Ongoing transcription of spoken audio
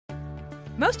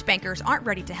Most bankers aren't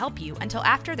ready to help you until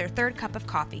after their third cup of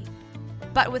coffee.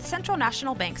 But with Central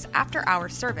National Bank's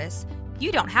after-hours service,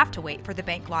 you don't have to wait for the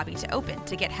bank lobby to open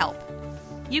to get help.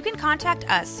 You can contact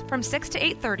us from 6 to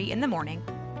 8:30 in the morning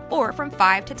or from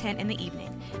 5 to 10 in the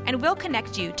evening, and we'll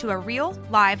connect you to a real,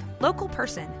 live, local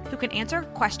person who can answer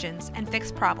questions and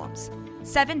fix problems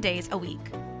 7 days a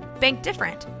week. Bank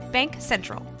different. Bank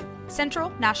Central. Central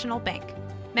National Bank.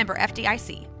 Member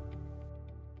FDIC.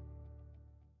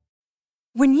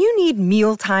 When you need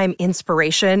mealtime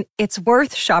inspiration, it's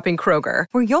worth shopping Kroger,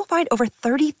 where you'll find over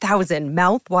 30,000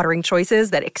 mouth-watering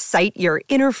choices that excite your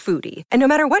inner foodie. And no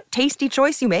matter what tasty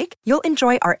choice you make, you'll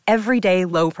enjoy our everyday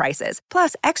low prices,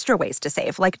 plus extra ways to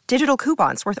save, like digital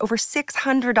coupons worth over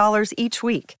 $600 each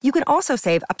week. You can also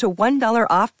save up to $1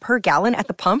 off per gallon at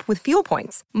the pump with fuel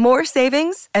points. More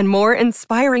savings and more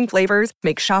inspiring flavors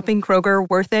make shopping Kroger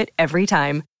worth it every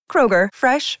time. Kroger,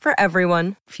 fresh for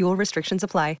everyone. Fuel restrictions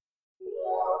apply.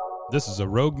 This is a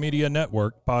Rogue Media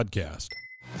Network podcast.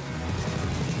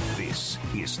 This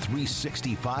is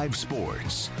 365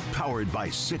 Sports, powered by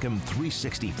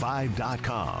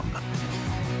Sikkim365.com.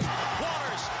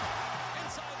 Waters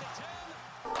inside the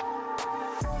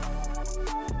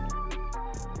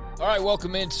 10. All right,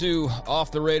 welcome into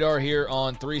Off the Radar here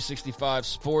on 365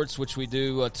 Sports, which we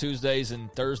do Tuesdays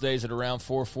and Thursdays at around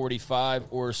 4:45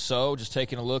 or so. Just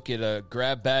taking a look at a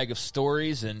grab bag of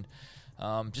stories, and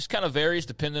just kind of varies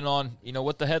depending on,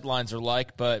 what the headlines are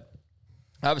like. But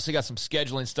obviously got some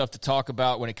scheduling stuff to talk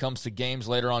about when it comes to games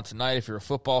later on tonight. If you're a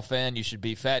football fan, you should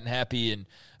be fat and happy, and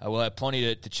we'll have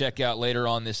plenty to check out later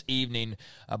on this evening.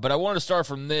 But I wanted to start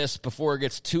from this before it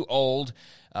gets too old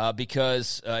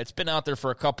because it's been out there for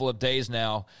a couple of days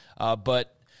now.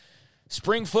 But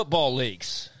spring football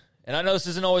leagues. And I know this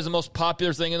isn't always the most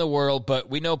popular thing in the world, but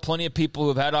we know plenty of people who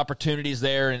have had opportunities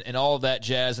there and all of that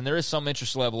jazz, and there is some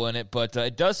interest level in it. But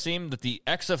it does seem that the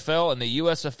XFL and the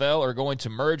USFL are going to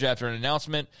merge after an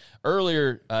announcement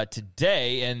earlier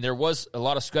today, and there was a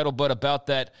lot of scuttlebutt about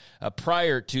that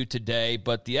prior to today.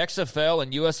 But the XFL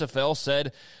and USFL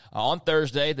said on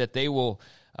Thursday that they will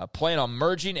plan on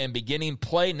merging and beginning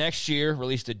play next year,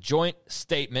 released a joint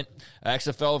statement.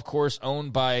 XFL, of course,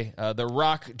 owned by The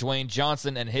Rock, Dwayne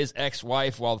Johnson, and his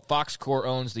ex-wife, while Fox Corp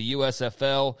owns the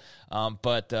USFL.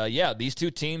 But these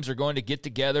two teams are going to get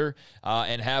together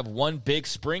and have one big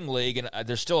spring league, and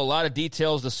there's still a lot of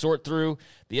details to sort through.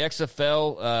 The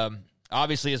XFL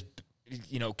obviously has,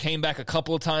 came back a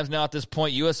couple of times now at this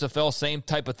point. USFL, same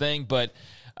type of thing, but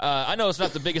I know it's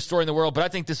not the biggest story in the world, but I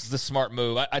think this is the smart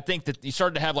move. I think that you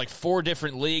started to have like 4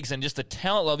 different leagues, and just the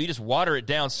talent level, you just water it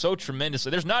down so tremendously.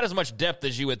 There's not as much depth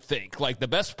as you would think. Like, the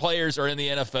best players are in the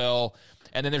NFL,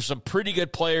 and then there's some pretty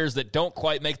good players that don't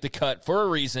quite make the cut for a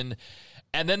reason.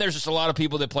 And then there's just a lot of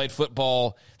people that played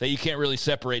football that you can't really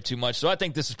separate too much. So I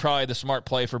think this is probably the smart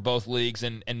play for both leagues,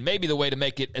 and maybe the way to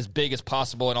make it as big as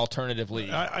possible, an alternative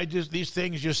league. These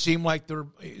things just seem like they're,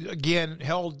 again,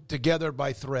 held together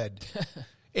by thread.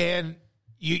 And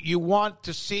you want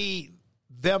to see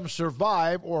them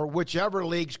survive, or whichever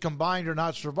leagues combined or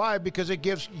not survive, because it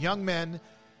gives young men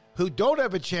who don't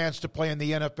have a chance to play in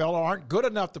the NFL or aren't good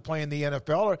enough to play in the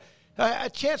NFL or a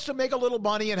chance to make a little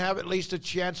money and have at least a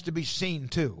chance to be seen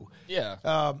too. Yeah.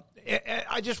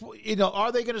 I just,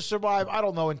 are they going to survive? I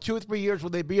don't know. In 2 or 3 years, will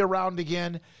they be around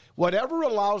again? Whatever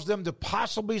allows them to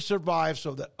possibly survive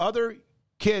so that other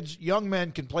kids, young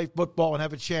men, can play football and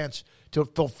have a chance to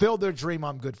fulfill their dream,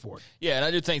 I'm good for it. Yeah, and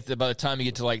I do think that by the time you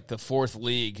get to like the 4th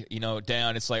league,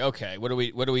 down, it's like, okay, what are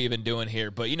we even doing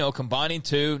here? But combining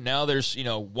 2, now there's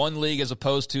 1 league as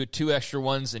opposed to 2 extra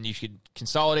ones, and you should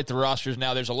consolidate the rosters.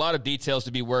 Now there's a lot of details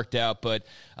to be worked out, but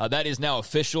that is now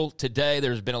official today.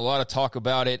 There's been a lot of talk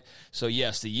about it. So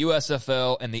yes, the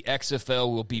USFL and the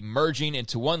XFL will be merging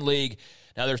into 1 league.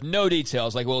 Now there's no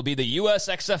details, like will it be the US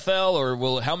XFL,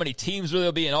 or how many teams will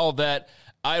there be, and all of that.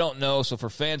 I don't know. So for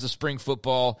fans of spring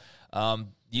football,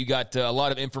 you got a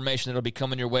lot of information that will be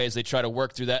coming your way as they try to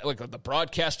work through that, like the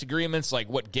broadcast agreements, like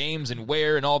what games and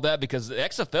where and all that, because the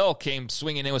XFL came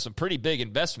swinging in with some pretty big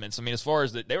investments. I mean, as far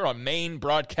as they were on main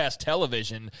broadcast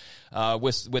television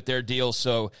with their deals.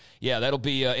 So, yeah, that'll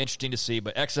be interesting to see.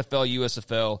 But XFL,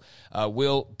 USFL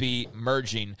will be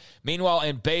merging. Meanwhile,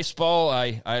 in baseball,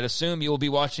 I'd assume you will be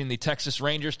watching the Texas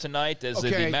Rangers tonight as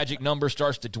the magic number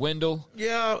starts to dwindle.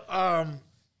 Yeah,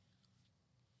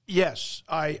 yes,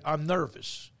 I'm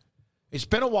nervous. It's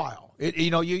been a while.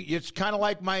 It's kind of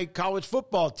like my college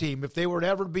football team. If they were to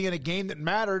ever be in a game that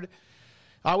mattered,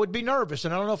 I would be nervous,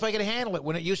 and I don't know if I could handle it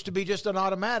when it used to be just an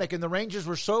automatic. And the Rangers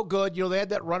were so good. They had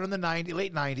that run in the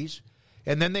late 90s,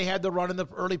 and then they had the run in the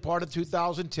early part of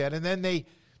 2010, and then they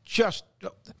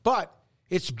but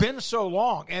it's been so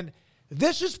long. And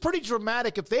This is pretty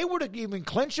dramatic. If they were to even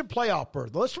clinch a playoff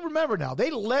berth, let's remember now, they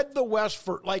led the West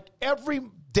for like every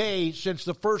day since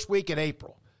the first week in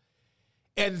April.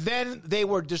 And then they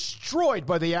were destroyed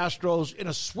by the Astros in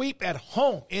a sweep at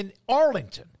home in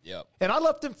Arlington. Yep. And I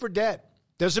left them for dead.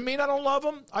 Doesn't mean I don't love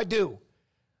them. I do.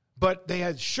 But they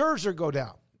had Scherzer go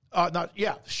down.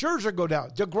 Scherzer go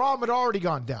down. DeGrom had already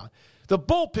gone down. The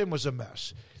bullpen was a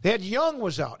mess. They had Young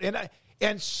was out.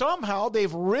 And somehow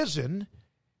they've risen.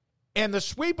 And the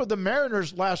sweep of the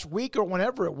Mariners last week or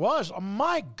whenever it was, oh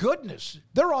my goodness,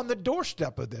 they're on the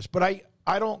doorstep of this. But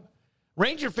I don't –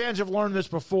 Ranger fans have learned this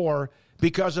before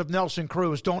because of Nelson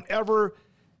Cruz. Don't ever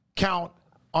count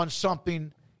on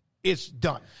something – it's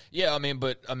done. Yeah,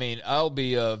 I'll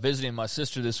be visiting my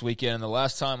sister this weekend, and the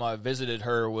last time I visited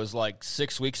her was like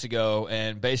 6 weeks ago,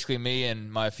 and basically me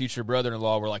and my future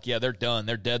brother-in-law were like, yeah, they're done.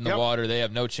 They're dead in the water. They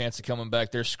have no chance of coming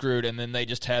back. They're screwed, and then they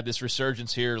just had this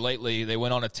resurgence here lately. They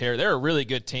went on a tear. They're a really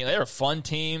good team. They're a fun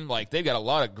team. Like, they've got a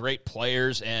lot of great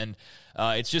players, and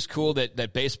it's just cool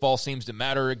that baseball seems to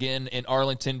matter again in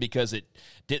Arlington because it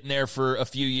didn't there for a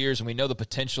few years, and we know the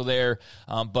potential there.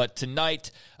 But tonight,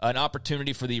 an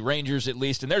opportunity for the Rangers at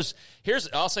least. And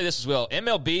I'll say this as well.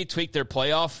 MLB tweaked their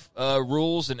playoff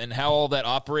rules and how all that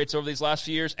operates over these last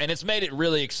few years, and it's made it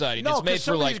really exciting. No, it's made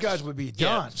some for of these guys would be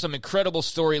done. Some incredible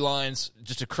storylines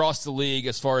just across the league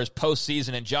as far as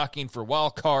postseason and jockeying for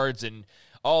wild cards and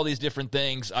all these different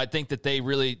things. I think that they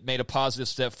really made a positive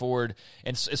step forward,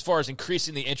 and as far as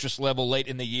increasing the interest level late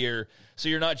in the year, so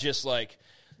you're not just like,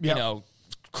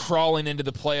 crawling into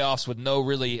the playoffs with no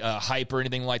really hype or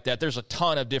anything like that. There's a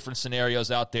ton of different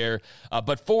scenarios out there.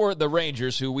 But for the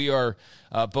Rangers, who we are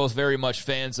both very much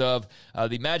fans of,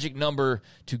 the magic number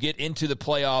to get into the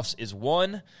playoffs is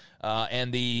 1,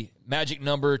 and the magic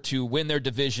number to win their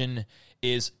division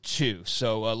is 2.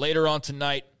 So later on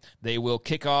tonight, they will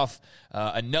kick off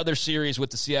another series with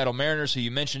the Seattle Mariners, who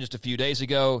you mentioned just a few days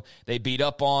ago. They beat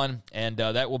up on, and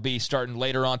that will be starting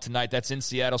later on tonight. That's in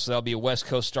Seattle, so that'll be a West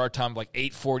Coast start time, like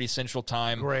 8:40 Central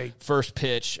Time. Great. First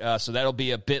pitch, so that'll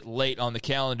be a bit late on the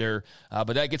calendar.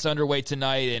 But that gets underway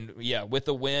tonight, and, with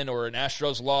a win or an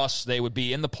Astros loss, they would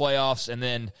be in the playoffs. And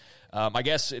then I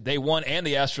guess they won and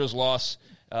the Astros loss,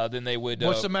 then they would.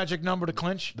 What's the magic number to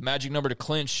clinch? The magic number to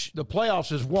clinch. The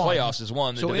playoffs is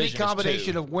 1. The so any division combination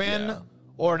is 2. of win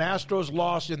or an Astros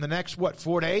loss in the next,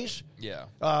 4 days? Yeah.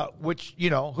 Which,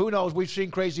 who knows? We've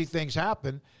seen crazy things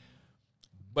happen.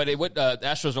 But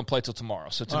Astros don't play till tomorrow.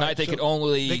 So tonight they could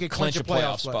only clinch a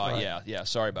playoff spot. Right. Yeah,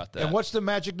 sorry about that. And what's the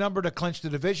magic number to clinch the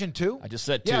division, 2? I just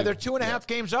said 2. Yeah, they're 2.5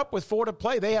 games up with 4 to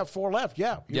play. They have 4 left.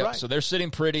 Yeah, you're right. So they're sitting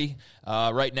pretty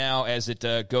right now as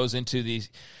it goes into these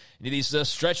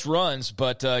stretch runs.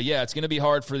 But, it's going to be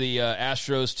hard for the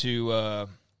Astros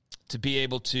to be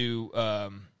able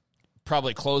to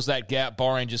probably close that gap,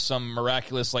 barring just some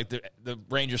miraculous, like the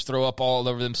Rangers throw up all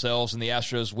over themselves and the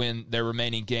Astros win their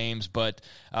remaining games. But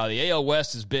the AL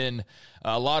West has been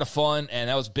a lot of fun, and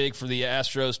that was big for the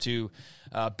Astros to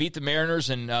beat the Mariners,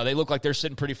 and they look like they're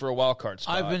sitting pretty for a wild card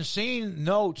spot. I've been seeing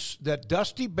notes that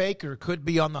Dusty Baker could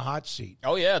be on the hot seat.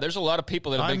 Oh, yeah, there's a lot of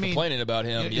people that have been complaining about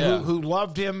him. Who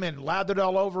loved him and lathered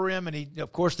all over him, and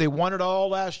of course, they won it all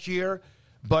last year.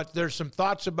 But there's some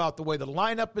thoughts about the way the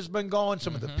lineup has been going,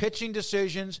 some of the pitching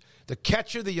decisions, the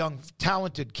catcher, the young,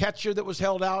 talented catcher that was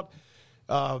held out.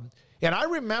 And I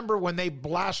remember when they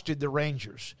blasted the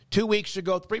Rangers 2 weeks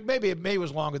ago, maybe it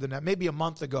was longer than that, maybe a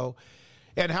month ago,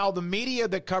 and how the media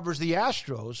that covers the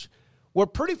Astros were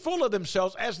pretty full of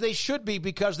themselves, as they should be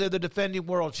because they're the defending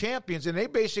world champions, and they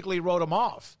basically wrote them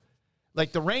off,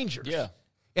 like the Rangers. Yeah.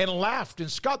 And laughed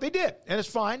and scoffed. They did, and it's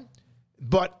fine.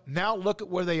 But now look at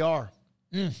where they are.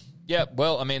 Yeah,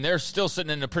 well, they're still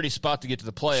sitting in a pretty spot to get to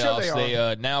the playoffs. Sure they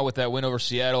are. Now with that win over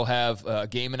Seattle have a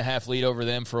game and a half lead over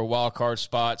them for a wild card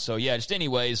spot. So, just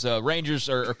anyways, Rangers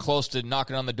are close to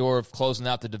knocking on the door of closing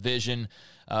out the division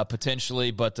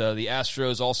potentially. But the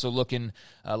Astros also looking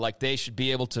like they should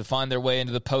be able to find their way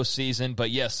into the postseason.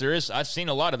 But, yes, there is. I've seen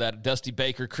a lot of that Dusty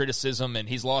Baker criticism, and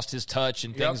he's lost his touch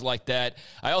and things like that.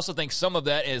 I also think some of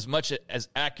that, as much as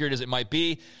accurate as it might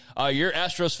be, your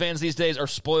Astros fans these days are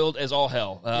spoiled as all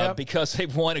hell because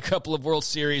they've won a couple of World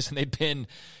Series and they've been,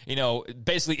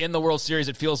 basically in the World Series,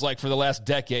 it feels like, for the last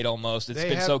decade almost. It's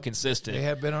been so consistent. They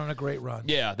have been on a great run.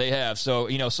 Yeah, they have. So,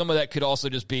 some of that could also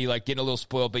just be like getting a little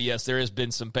spoiled. But, yes, there has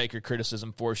been some Baker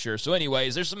criticism for sure. So,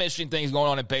 anyways, there's some interesting things going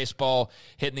on in baseball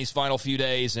hitting these final few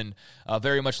days, and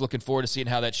very much looking forward to seeing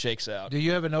how that shakes out. Do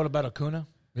you have a note about Acuna?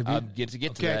 Get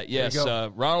to that. Yes,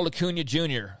 Ronald Acuna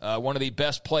Jr., one of the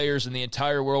best players in the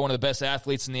entire world, one of the best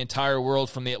athletes in the entire world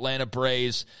from the Atlanta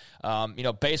Braves.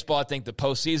 Baseball, I think the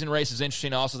postseason race is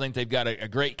interesting. I also think they've got a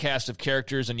great cast of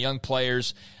characters and young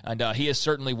players, and he is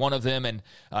certainly one of them. And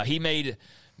he made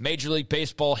Major League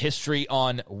Baseball history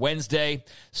on Wednesday,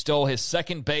 stole his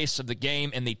second base of the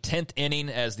game in the 10th inning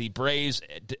as the Braves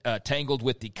tangled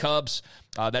with the Cubs.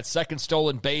 That second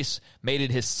stolen base made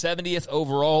it his 70th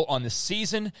overall on the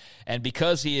season, and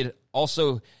because he had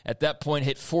also at that point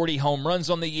hit 40 home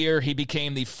runs on the year, he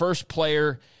became the first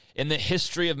player in the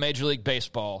history of Major League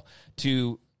Baseball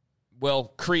to,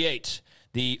 create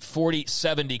the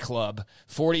 40-70 club.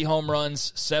 40 home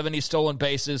runs, 70 stolen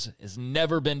bases has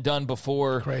never been done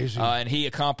before. Crazy. And he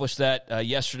accomplished that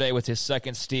yesterday with his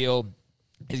second steal.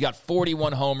 He's got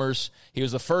 41 homers. He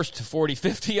was the first to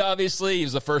 40-50, obviously. He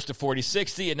was the first to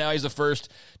 40-60, and now he's the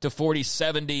first to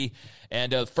 40-70.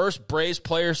 And first Braves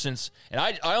player since, and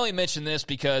I only mention this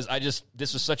because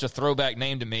this was such a throwback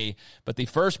name to me, but the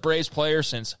first Braves player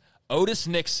since Otis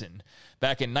Nixon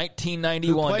back in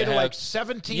 1991. Who played like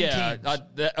 17 teams.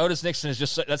 Otis Nixon is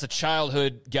that's a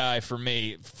childhood guy for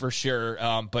me, for sure.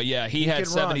 But yeah, he had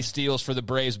 70 steals for the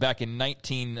Braves back in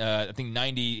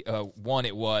 91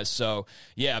 it was. So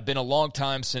yeah, been a long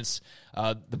time since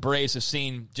the Braves have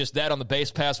seen just that on the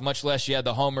base pass, much less you had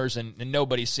the homers, and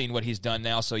nobody's seen what he's done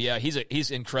now. So yeah,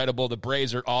 he's incredible. The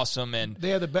Braves are awesome, and they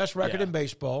have the best record in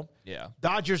baseball. Yeah.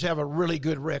 Dodgers have a really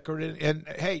good record, and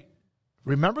hey,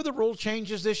 remember the rule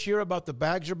changes this year about the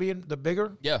bags are being the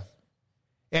bigger? Yeah.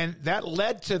 And that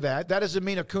led to that. That doesn't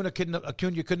mean Acuna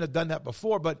couldn't have done that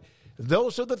before, but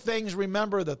those are the things,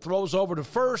 remember, the throws over to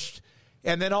first,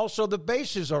 and then also the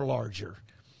bases are larger.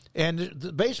 And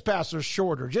the base paths are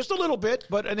shorter, just a little bit,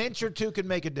 but an inch or two can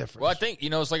make a difference. Well, I think,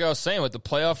 it's like I was saying with the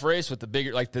playoff race, with the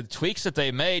bigger, like the tweaks that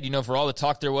they made, for all the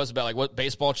talk there was about like what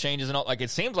baseball changes and all, like it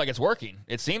seems like it's working.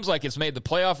 It seems like it's made the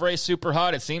playoff race super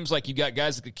hot. It seems like you got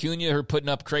guys like Acuna who are putting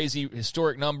up crazy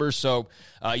historic numbers. So,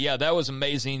 that was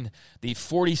amazing. The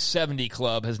 40-70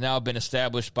 club has now been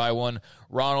established by one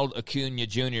Ronald Acuna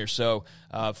Jr. So,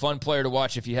 fun player to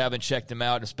watch if you haven't checked him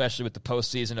out, especially with the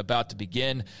postseason about to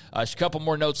begin. Just a couple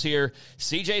more notes here.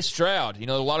 C.J. Stroud,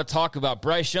 a lot of talk about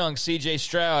Bryce Young, C.J.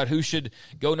 Stroud, who should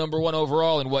go number one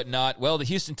overall and whatnot. Well, the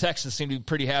Houston Texans seem to be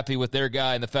pretty happy with their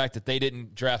guy and the fact that they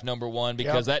didn't draft number one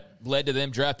because that led to them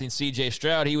drafting C.J.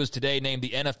 Stroud. He was today named the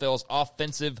NFL's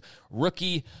Offensive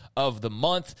Rookie of the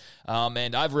Month.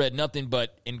 And I've read nothing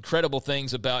but incredible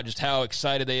things about just how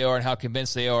excited they are and how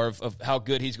convinced they are of how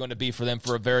good he's going to be for them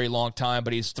for a very long time.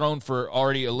 But he's thrown for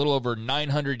already a little over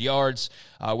 900 yards,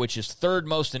 which is third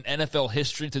most in NFL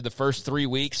history through the first 3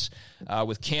 weeks,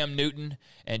 with Cam Newton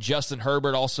and Justin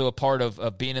Herbert also a part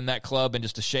of being in that club and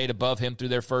just a shade above him through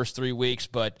their first 3 weeks.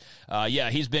 But,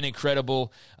 he's been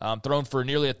incredible, thrown for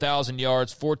nearly 1,000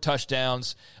 yards, 4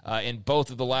 touchdowns in both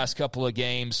of the last couple of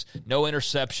games, no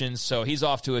interceptions. So he's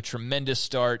off to a tremendous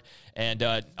start. And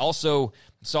also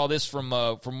saw this from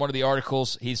one of the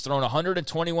articles. He's thrown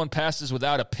 121 passes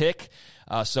without a pick.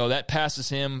 So that passes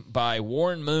him by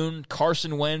Warren Moon,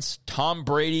 Carson Wentz, Tom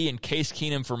Brady, and Case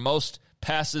Keenum for most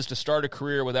passes to start a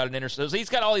career without an interception. So he's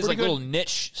got all these little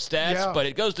niche stats, but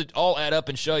it goes to all add up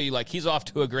and show you he's off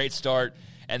to a great start.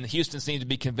 And Houston seems to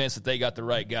be convinced that they got the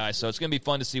right guy. So it's going to be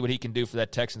fun to see what he can do for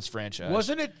that Texans franchise.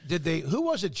 Wasn't it? Who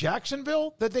was it?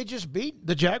 Jacksonville that they just beat?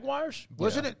 The Jaguars?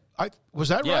 Wasn't it? Was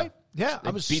that right? Yeah.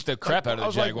 They beat the crap out of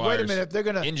the Jaguars. Like, wait a minute. They're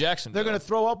going to, in Jacksonville. They're going to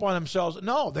throw up on themselves.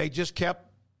 No, they just kept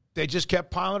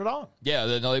piling it on.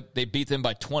 Yeah, they beat them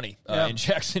by 20 in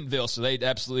Jacksonville, so they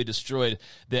absolutely destroyed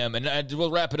them. And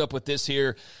we'll wrap it up with this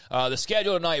here. The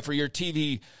schedule tonight for your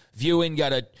TV viewing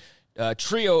got a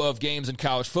trio of games in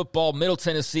college football. Middle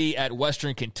Tennessee at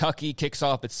Western Kentucky kicks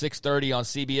off at 6:30 on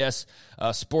CBS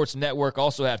Sports Network.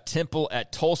 Also have Temple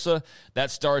at Tulsa.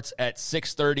 That starts at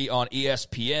 6:30 on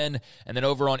ESPN. And then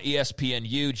over on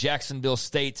ESPNU, Jacksonville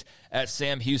State at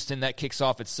Sam Houston. That kicks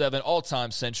off at 7,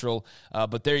 all-time Central.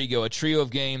 But there you go, a trio of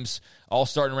games all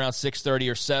starting around 6:30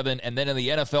 or 7. And then in the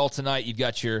NFL tonight, you've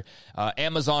got your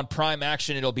Amazon Prime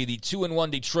action. It'll be the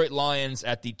 2-1 Detroit Lions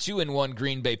at the 2-1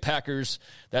 Green Bay Packers.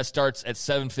 That starts at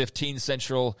 7:15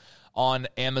 Central on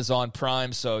Amazon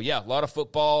Prime. So, yeah, a lot of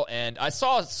football. And I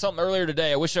saw something earlier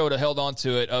today. I wish I would have held on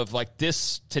to it, of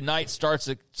this tonight starts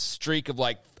a streak of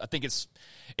I think it's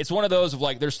it's one of those of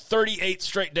like there's 38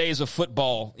 straight days of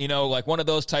football, like one of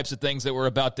those types of things that we're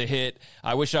about to hit.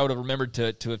 I wish I would have remembered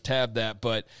to have tabbed that,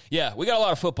 but yeah, we got a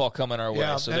lot of football coming our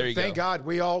way. So there you go. Thank God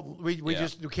we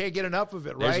just can't get enough of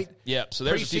it, right? So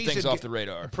there's a few things off the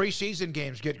radar. Preseason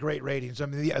games get great ratings. I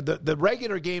mean, the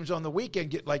regular games on the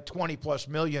weekend get like 20+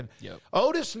 million. Yep.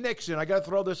 Otis Nixon, I got to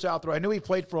throw this out there. I knew he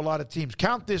played for a lot of teams.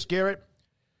 Count this, Garrett.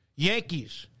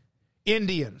 Yankees,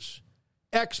 Indians,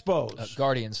 Expos.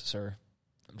 Guardians, sir.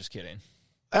 I'm just kidding.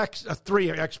 3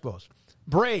 Expos.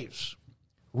 Braves,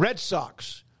 Red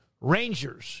Sox,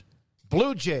 Rangers,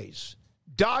 Blue Jays,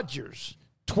 Dodgers,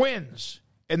 Twins,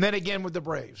 and then again with the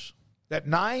Braves. That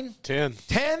 9? 10.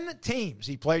 10 teams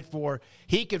he played for.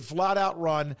 He could flat out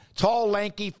run. Tall,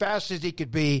 lanky, fast as he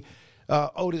could be.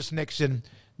 Otis Nixon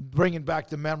bringing back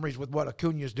the memories with what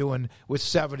Acuna's doing with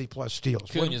 70+ steals.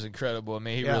 Acuna's incredible. I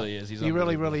mean, he really is. He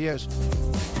really, really is.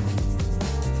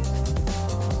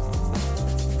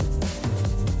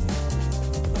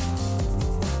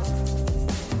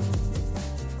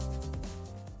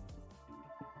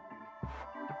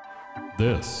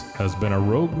 This has been a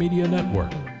Rogue Media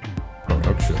Network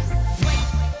production.